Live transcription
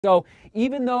So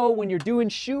even though when you're doing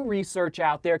shoe research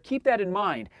out there, keep that in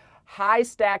mind. High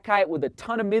stack height with a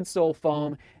ton of midsole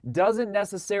foam doesn't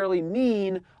necessarily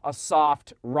mean a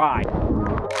soft ride.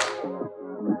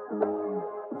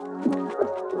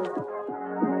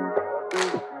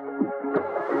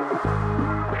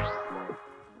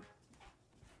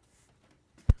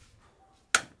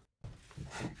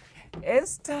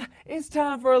 It's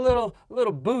time for a little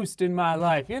boost in my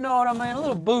life. You know what I mean? A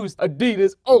little boost.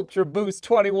 Adidas Ultraboost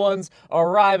 21s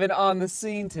arriving on the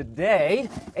scene today.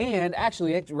 And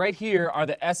actually, right here are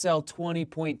the SL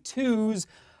 20.2s.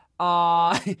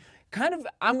 Kind of,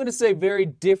 I'm going to say very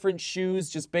different shoes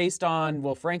just based on,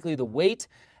 well, frankly, the weight.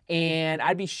 And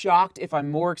I'd be shocked if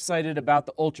I'm more excited about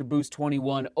the Ultraboost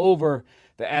 21 over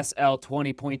the SL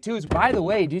 20.2s. By the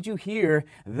way, did you hear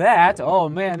that? Oh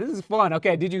man, this is fun.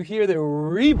 Okay, did you hear that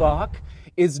Reebok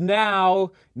is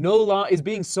now is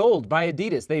being sold by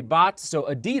Adidas? So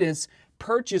Adidas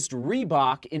purchased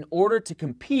Reebok in order to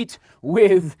compete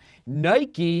with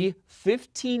Nike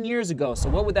 15 years ago. So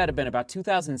what would that have been, about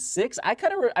 2006? I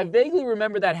vaguely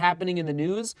remember that happening in the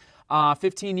news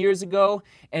 15 years ago,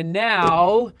 and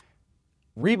now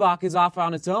Reebok is off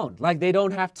on its own. Like, they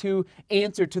don't have to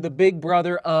answer to the big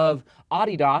brother of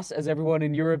ADIDAS, as everyone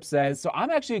in Europe says. So I'm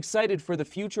actually excited for the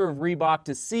future of Reebok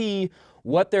to see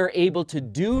what they're able to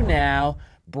do now,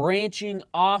 branching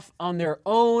off on their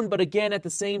own. But again, at the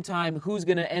same time, who's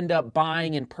going to end up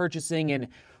buying and purchasing and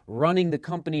running the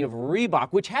company of Reebok,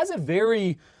 which has a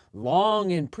very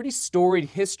long and pretty storied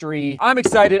history. I'm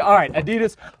excited. All right,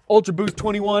 Adidas Ultraboost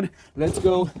 21. Let's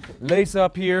go lace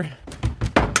up here.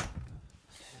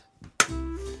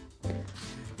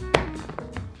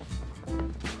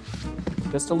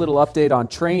 Just a little update on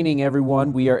training,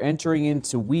 everyone. We are entering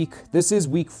into this is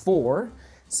week 4.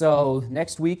 So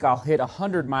next week I'll hit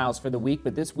 100 miles for the week,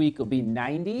 but this week will be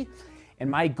 90.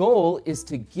 And my goal is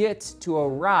to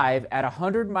arrive at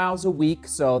 100 miles a week.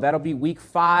 So that'll be week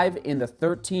 5 in the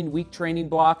 13-week training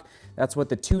block. That's what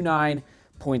the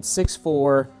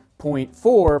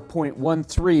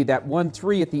 29.64.4.13, that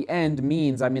 1.3 at the end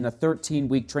means I'm in a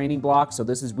 13-week training block. So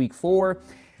this is week 4.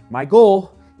 My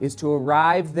goal is to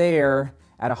arrive there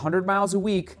at 100 miles a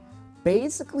week,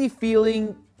 basically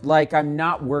feeling like I'm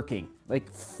not working,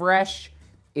 like fresh,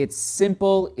 it's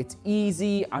simple, it's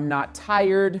easy, I'm not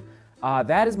tired.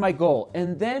 That is my goal.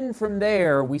 And then from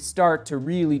there, we start to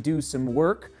really do some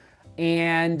work.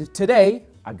 And today,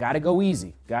 I gotta go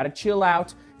easy, gotta chill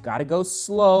out, gotta go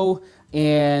slow,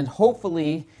 and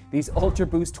hopefully these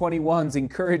Ultraboost 21s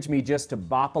encourage me just to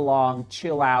bop along,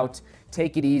 chill out,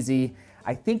 take it easy.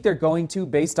 I think they're going to,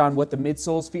 based on what the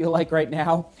midsoles feel like right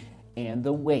now, and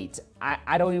the weight.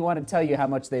 I don't even want to tell you how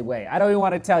much they weigh. I don't even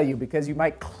want to tell you because you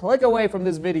might click away from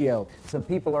this video. Some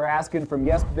people are asking from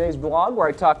yesterday's vlog where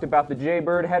I talked about the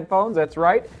Jaybird headphones. That's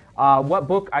right. What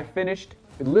book I finished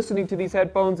listening to these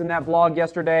headphones in that vlog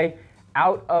yesterday.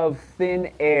 Out of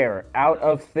Thin Air. Out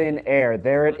of Thin Air.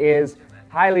 There it is.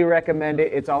 Highly recommend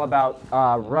it. It's all about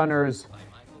runners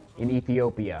in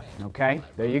Ethiopia. Okay?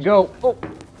 There you go. Oh.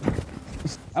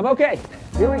 I'm okay.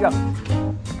 Here we go.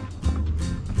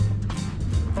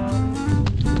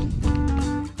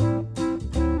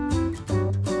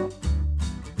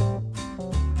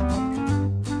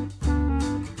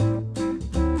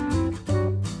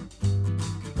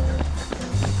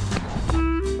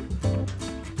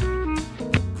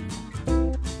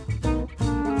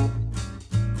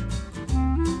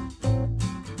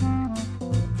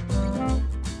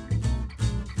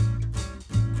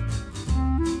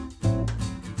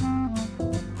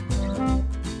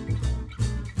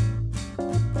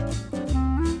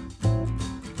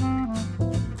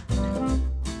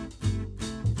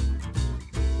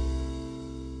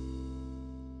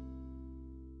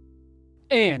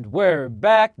 And we're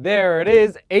back. There it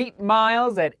is, 8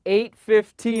 miles at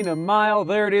 8:15 a mile.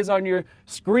 There it is on your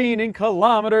screen in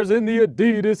kilometers in the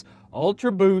Adidas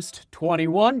Ultraboost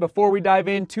 21. Before we dive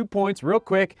in, 2 points real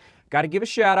quick. Got to give a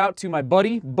shout out to my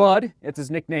buddy, Bud, it's his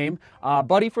nickname,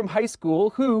 buddy from high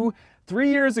school, who 3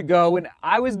 years ago when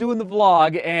I was doing the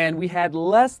vlog and we had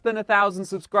less than 1,000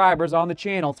 subscribers on the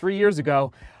channel 3 years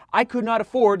ago, I could not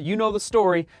afford, you know the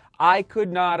story, I could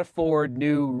not afford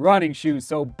new running shoes.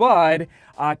 So Bud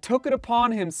took it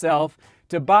upon himself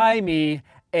to buy me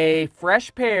a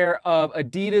fresh pair of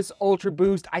Adidas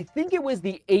Ultraboost. I think it was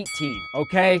the 18,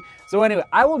 okay? So anyway,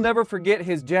 I will never forget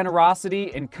his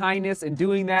generosity and kindness in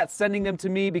doing that, sending them to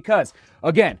me because,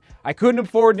 again, I couldn't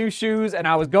afford new shoes and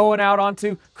I was going out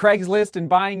onto Craigslist and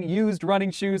buying used running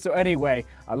shoes. So anyway,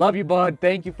 I love you, Bud.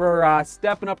 Thank you for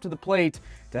stepping up to the plate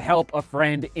to help a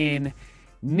friend in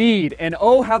need. And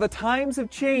oh, how the times have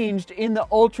changed in the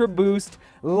Ultraboost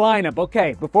lineup.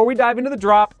 Okay, before we dive into the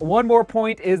drop, one more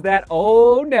point is that,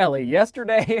 oh Nelly,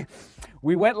 yesterday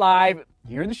we went live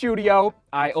here in the studio.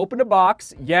 I opened a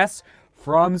box, yes,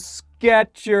 from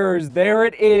Skechers. There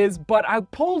it is. But I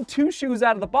pulled 2 shoes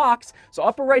out of the box, so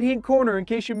upper right-hand corner in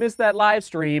case you missed that live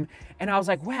stream. And I was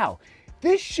like, wow,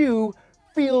 this shoe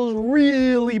feels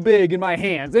really big in my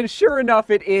hands. And sure enough,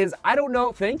 it is. I don't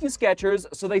know. Thank you, Skechers.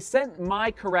 So they sent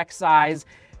my correct size.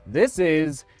 This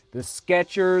is the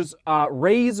Skechers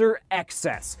Razor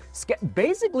XS.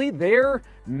 Basically, their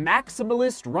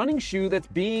maximalist running shoe that's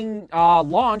being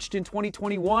launched in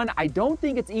 2021. I don't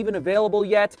think it's even available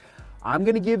yet. I'm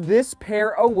going to give this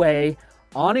pair away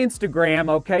on Instagram,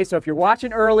 okay? So if you're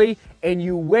watching early and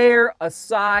you wear a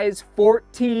size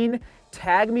 14,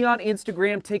 tag me on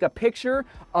Instagram, take a picture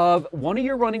of one of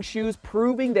your running shoes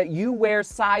proving that you wear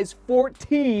size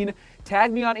 14.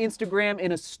 Tag me on Instagram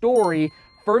in a story.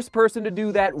 First person to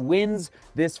do that wins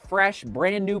this fresh,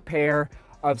 brand new pair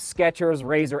of Skechers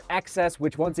Razor XS,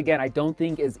 which once again, I don't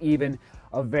think is even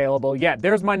available yet.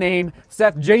 There's my name,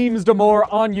 Seth James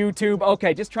DeMoor on YouTube.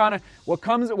 Okay, just trying to,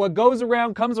 what goes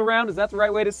around comes around. Is that the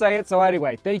right way to say it? So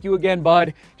anyway, thank you again,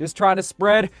 bud. Just trying to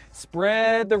spread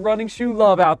the running shoe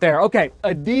love out there. Okay,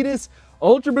 Adidas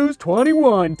Ultraboost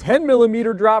 21,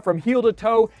 10mm drop from heel to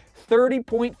toe.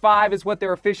 30.5 is what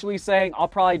they're officially saying. I'll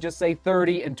probably just say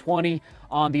 30 and 20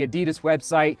 on the Adidas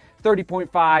website. 30.5,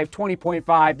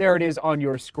 20.5, there it is on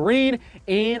your screen.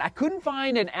 And I couldn't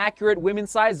find an accurate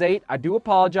women's size 8. I do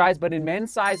apologize, but in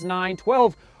men's size 9,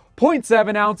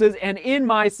 12.7 ounces. And in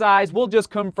my size, we'll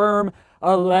just confirm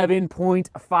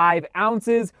 11.5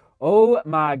 ounces. Oh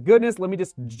my goodness, let me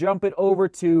just jump it over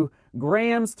to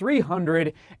grams,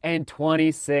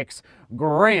 326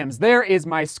 grams. There is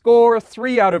my score,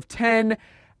 3 out of 10.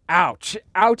 Ouch,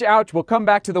 ouch, ouch. We'll come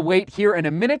back to the weight here in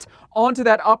a minute. Onto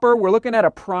that upper, we're looking at a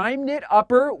prime knit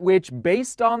upper, which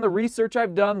based on the research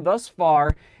I've done thus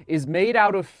far, is made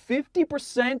out of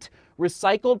 50%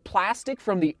 recycled plastic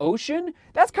from the ocean.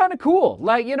 That's kind of cool.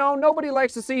 Like, you know, nobody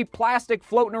likes to see plastic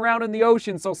floating around in the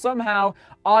ocean, so somehow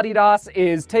ADIDAS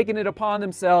is taking it upon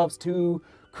themselves to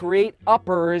create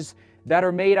uppers that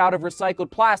are made out of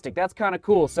recycled plastic. That's kind of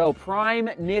cool. So prime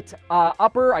knit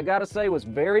upper, I gotta say, was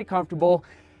very comfortable.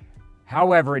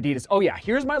 However, Adidas, oh yeah,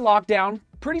 here's my lockdown.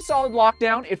 Pretty solid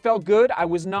lockdown. It felt good. I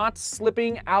was not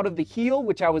slipping out of the heel,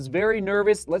 which I was very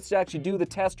nervous. Let's actually do the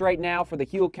test right now for the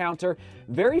heel counter.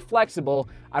 Very flexible.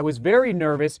 I was very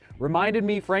nervous. Reminded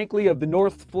me, frankly, of the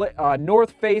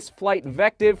North Face Flight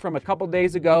Vective from a couple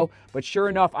days ago. But sure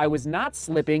enough, I was not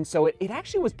slipping, so it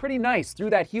actually was pretty nice through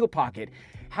that heel pocket.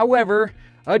 However,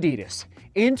 Adidas,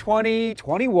 in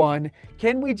 2021,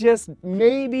 can we just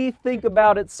maybe think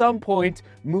about at some point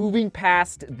moving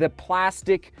past the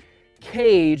plastic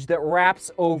cage that wraps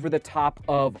over the top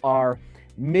of our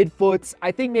midfoots?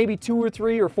 I think maybe 2 or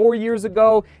 3 or 4 years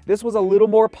ago, this was a little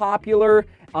more popular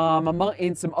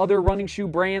in some other running shoe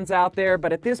brands out there,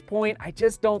 but at this point, I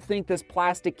just don't think this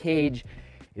plastic cage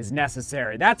is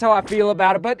necessary. That's how I feel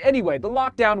about it. But anyway, the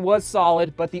lockdown was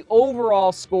solid, but the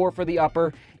overall score for the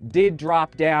upper did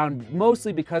drop down,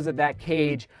 mostly because of that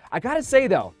cage. I gotta say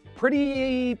though,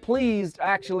 pretty pleased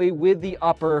actually with the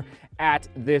upper at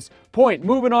this point.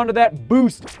 Moving on to that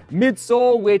Boost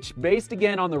midsole, which based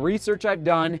again on the research I've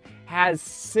done, has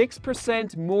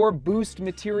 6% more Boost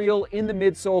material in the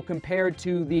midsole compared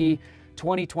to the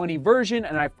 2020 version.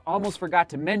 And I almost forgot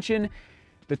to mention,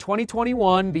 the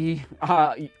 2021, the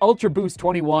Ultraboost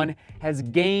 21 has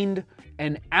gained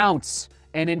an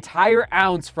entire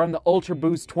ounce from the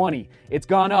Ultraboost 20. It's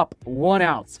gone up 1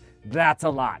 ounce. That's a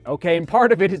lot, okay? And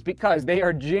part of it is because they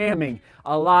are jamming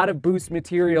a lot of Boost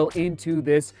material into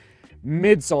this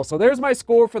midsole. So there's my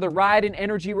score for the Ride and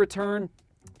Energy Return.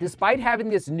 Despite having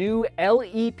this new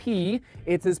LEP,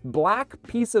 it's this black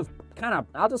piece of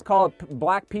I'll just call it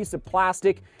black piece of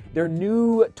plastic. Their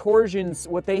new torsions,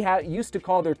 what they used to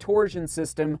call their torsion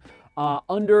system,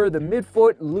 under the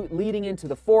midfoot, leading into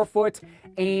the forefoot.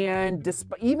 And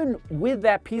even with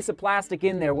that piece of plastic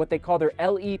in there, what they call their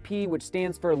LEP, which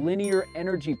stands for Linear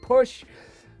Energy Push,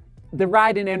 the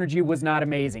Ride and Energy was not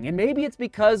amazing. And maybe it's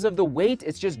because of the weight,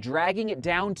 it's just dragging it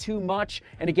down too much.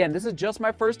 And again, this is just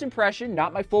my first impression,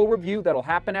 not my full review. That'll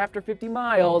happen after 50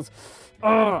 miles.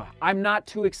 I'm not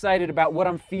too excited about what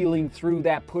I'm feeling through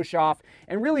that push off,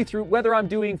 and really through whether I'm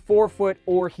doing forefoot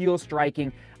or heel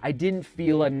striking. I didn't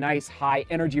feel a nice high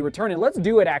energy return. And let's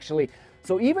do it actually.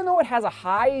 So even though it has a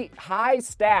high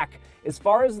stack, as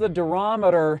far as the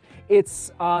durometer,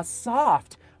 it's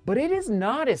soft. but it is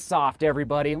not as soft,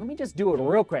 everybody. Let me just do it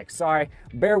real quick. Sorry,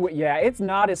 bear with, yeah, it's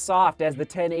not as soft as the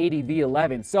 1080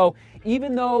 V11. So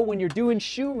even though when you're doing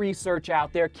shoe research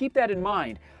out there, keep that in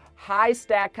mind. High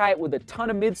stack height with a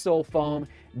ton of midsole foam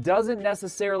doesn't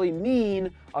necessarily mean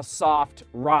a soft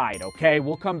ride, okay?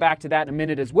 We'll come back to that in a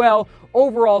minute as well.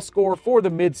 Overall score for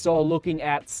the midsole looking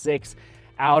at 6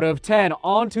 out of 10.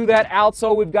 Onto that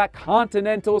outsole, we've got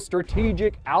Continental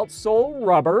Strategic Outsole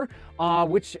Rubber,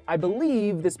 which I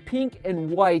believe this pink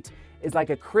and white is like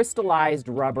a crystallized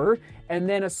rubber, and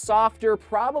then a softer,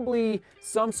 probably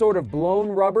some sort of blown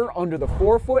rubber under the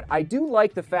forefoot. I do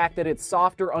like the fact that it's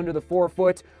softer under the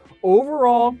forefoot.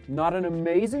 Overall, not an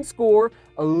amazing score,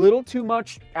 a little too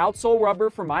much outsole rubber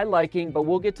for my liking, but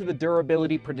we'll get to the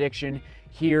durability prediction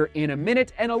here in a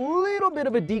minute, and a little bit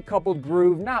of a decoupled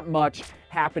groove, not much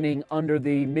happening under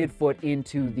the midfoot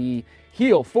into the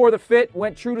heel. For the fit,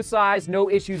 went true to size, no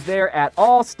issues there at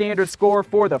all. Standard score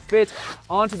for the fit.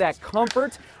 Onto that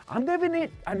comfort, I'm giving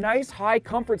it a nice high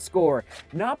comfort score.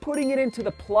 Not putting it into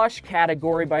the plush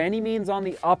category by any means on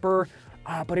the upper,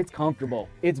 but it's comfortable.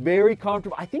 It's very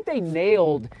comfortable. I think they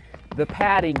nailed the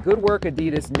padding. Good work,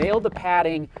 Adidas. Nailed the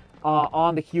padding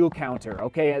on the heel counter,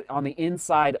 okay, on the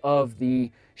inside of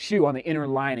the shoe, on the inner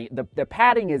lining. The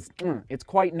padding is, it's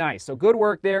quite nice. So good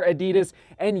work there, Adidas.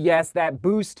 And yes, that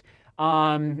Boost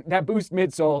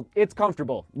midsole, it's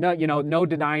comfortable. No, no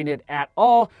denying it at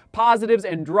all. Positives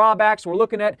and drawbacks, we're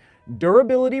looking at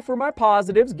durability for my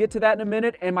positives. Get to that in a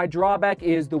minute. And my drawback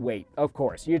is the weight, of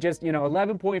course. You just,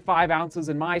 11.5 ounces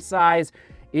in my size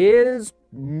is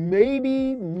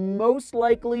maybe, most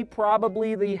likely,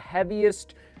 probably the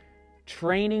heaviest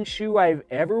training shoe I've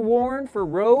ever worn for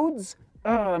roads.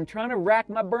 I'm trying to rack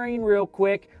my brain real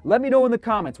quick. Let me know in the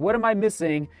comments, what am I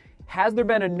missing? Has there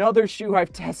been another shoe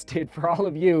I've tested for all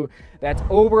of you that's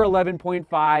over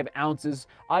 11.5 ounces?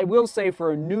 I will say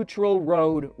for a neutral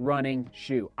road running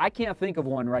shoe. I can't think of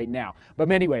one right now.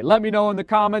 But anyway, let me know in the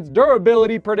comments.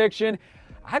 Durability prediction,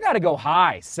 I gotta go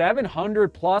high,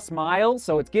 700 plus miles.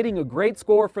 So it's getting a great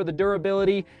score for the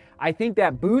durability. I think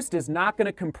that Boost is not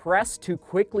gonna compress too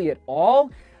quickly at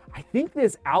all. I think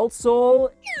this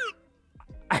outsole,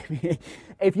 I mean,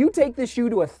 if you take this shoe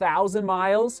to 1,000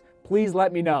 miles, please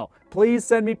let me know. Please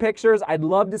send me pictures. I'd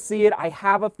love to see it. I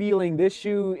have a feeling this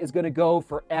shoe is going to go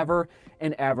forever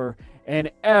and ever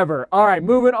and ever. All right,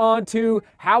 moving on to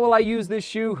how will I use this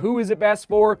shoe? Who is it best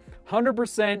for?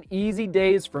 100% easy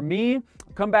days for me.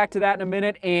 I'll come back to that in a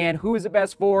minute. And who is it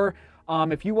best for?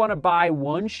 If you want to buy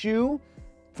one shoe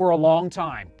for a long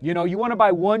time. You want to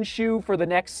buy one shoe for the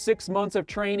next 6 months of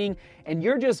training and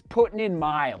you're just putting in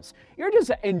miles. You're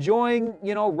just enjoying,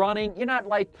 running. You're not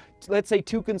like, let's say,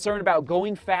 too concerned about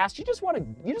going fast. You just want to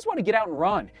get out and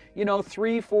run,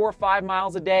 3, 4, 5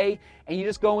 miles a day, and you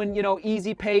just go in,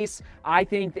 easy pace, I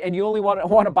think, and you only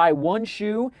want to buy one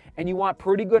shoe and you want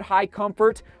pretty good high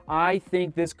comfort. I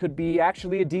think this could be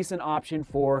actually a decent option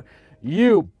for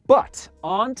you. But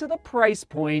on to the price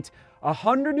point.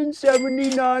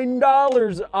 $179,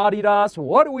 Adidas.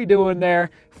 What are we doing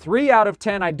there? 3 out of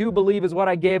 10, I do believe, is what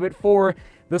I gave it for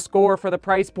the score for the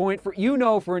price point. For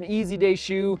for an easy day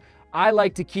shoe, I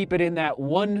like to keep it in that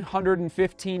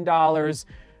 $115,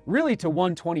 really to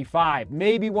 $125,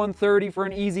 maybe $130 for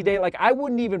an easy day. Like, I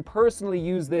wouldn't even personally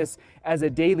use this as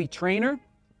a daily trainer.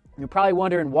 You're probably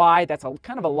wondering why. That's a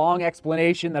kind of a long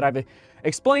explanation that I've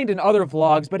explained in other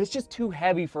vlogs, but it's just too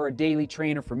heavy for a daily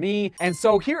trainer for me. And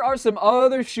so here are some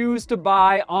other shoes to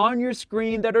buy on your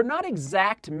screen that are not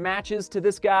exact matches to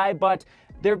this guy, but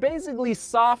they're basically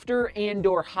softer and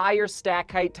or higher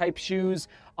stack height type shoes.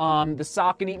 The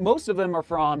Saucony, most of them are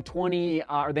from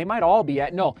or they might all be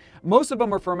most of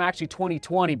them are from actually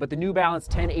 2020, but the New Balance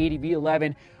 1080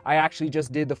 V11, I actually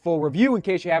just did the full review in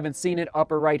case you haven't seen it,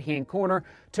 upper right hand corner.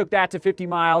 Took that to 50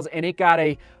 miles and it got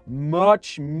a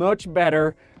much, much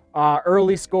better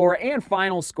early score and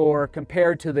final score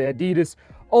compared to the Adidas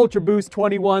Ultraboost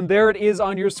 21. There it is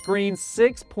on your screen,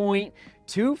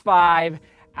 6.25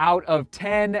 out of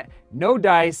 10. No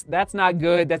dice, that's not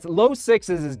good. That's low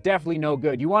sixes is definitely no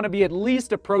good. You want to be at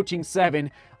least approaching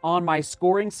 7 on my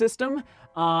scoring system.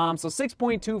 So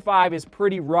 6.25 is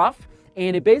pretty rough,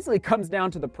 and it basically comes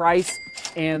down to the price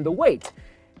and the weight.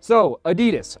 So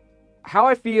Adidas, how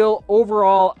I feel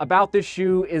overall about this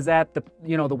shoe is that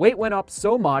the weight went up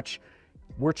so much.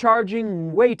 We're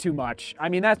charging way too much. I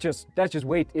mean, that's just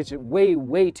way, it's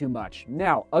way too much.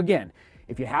 Now, again,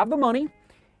 if you have the money,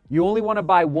 you only want to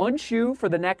buy one shoe for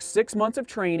the next 6 months of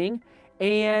training.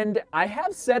 And I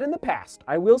have said in the past,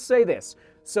 I will say this,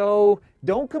 so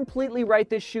don't completely write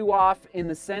this shoe off in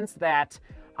the sense that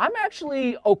I'm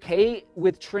actually okay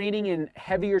with training in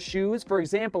heavier shoes. For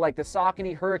example, like the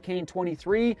Saucony Hurricane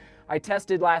 23 I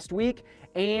tested last week,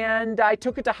 and I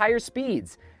took it to higher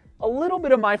speeds. A little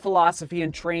bit of my philosophy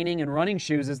in training and running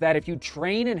shoes is that if you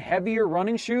train in heavier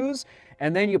running shoes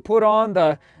and then you put on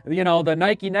the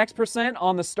Nike Next Percent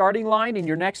on the starting line in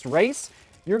your next race,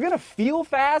 you're gonna feel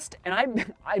fast.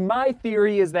 And my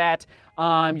theory is that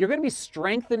you're gonna be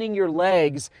strengthening your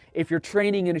legs if you're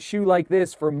training in a shoe like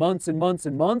this for months and months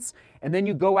and months, and then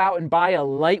you go out and buy a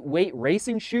lightweight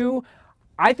racing shoe.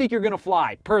 I think you're gonna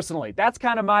fly, personally. That's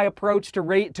kind of my approach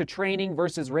to training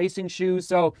versus racing shoes.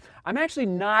 So I'm actually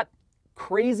not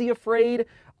crazy afraid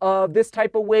of this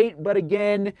type of weight, but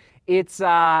again, it's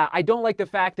I don't like the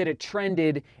fact that it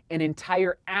trended an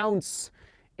entire ounce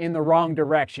in the wrong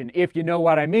direction, if you know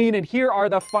what I mean. And here are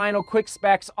the final quick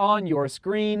specs on your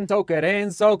screen. Soak it in,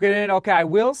 soak it in. Okay, I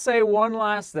will say one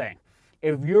last thing.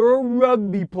 If you're a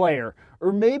rugby player,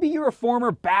 or maybe you're a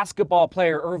former basketball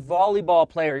player or volleyball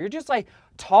player, you're just like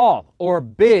tall or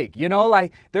big, you know,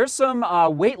 like there's some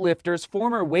weightlifters,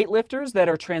 former weightlifters that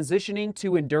are transitioning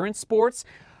to endurance sports,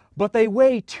 but they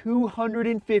weigh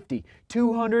 250,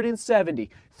 270,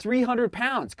 300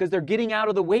 pounds because they're getting out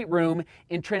of the weight room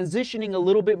and transitioning a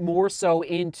little bit more so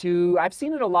into, I've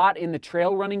seen it a lot in the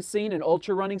trail running scene and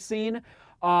ultra running scene.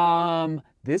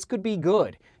 This could be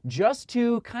good just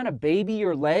to kind of baby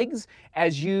your legs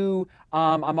as you,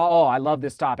 I love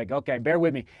this topic. Okay, bear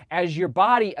with me. As your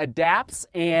body adapts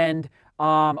and,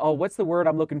 what's the word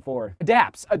I'm looking for?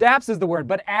 Adapts. Adapts is the word,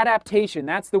 but adaptation,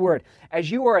 that's the word. As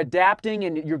you are adapting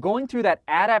and you're going through that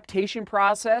adaptation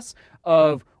process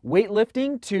of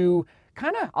weightlifting to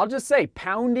kind of, I'll just say,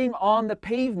 pounding on the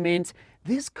pavement,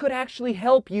 this could actually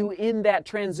help you in that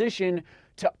transition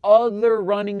to other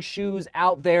running shoes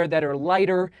out there that are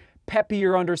lighter,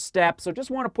 peppier under step. So just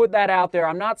want to put that out there.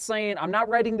 I'm not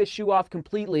writing the shoe off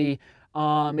completely.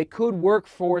 It could work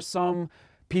for some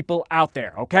people out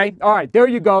there, okay? All right, there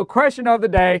you go. Question of the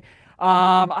day.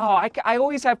 I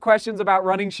always have questions about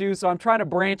running shoes, so I'm trying to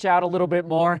branch out a little bit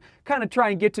more, kind of try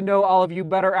and get to know all of you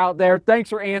better out there. Thanks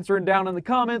for answering down in the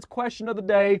comments. Question of the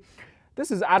day. This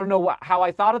is, I don't know how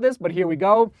I thought of this, but here we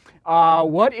go.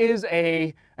 What is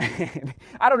a,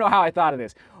 I don't know how I thought of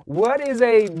this. What is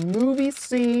a movie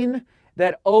scene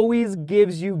that always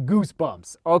gives you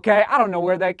goosebumps? Okay, I don't know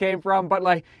where that came from, but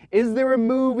like, is there a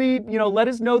movie, you know, let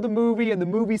us know the movie and the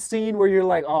movie scene where you're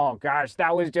like, oh gosh,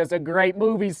 that was just a great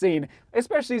movie scene.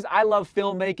 Especially as I love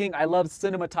filmmaking, I love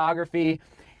cinematography.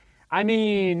 I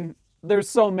mean, there's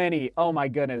so many, oh my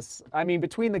goodness. I mean,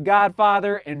 between The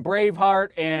Godfather and Braveheart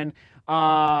and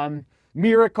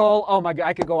Miracle, oh my God,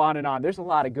 I could go on and on. There's a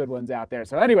lot of good ones out there.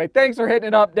 So anyway, thanks for hitting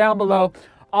it up down below.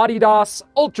 ADIDAS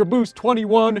Ultraboost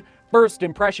 21 first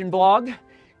impression vlog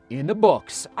in the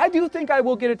books. I do think I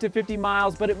will get it to 50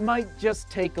 miles, but it might just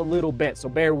take a little bit. So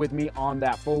bear with me on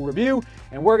that full review.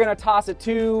 And we're gonna toss it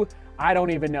to, I don't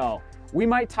even know. We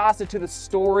might toss it to the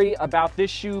story about this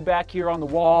shoe back here on the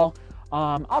wall.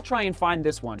 I'll try and find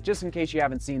this one, just in case you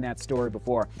haven't seen that story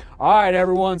before. All right,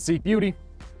 everyone, seek beauty,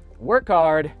 work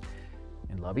hard,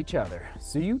 and love each other.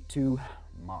 See you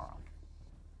tomorrow.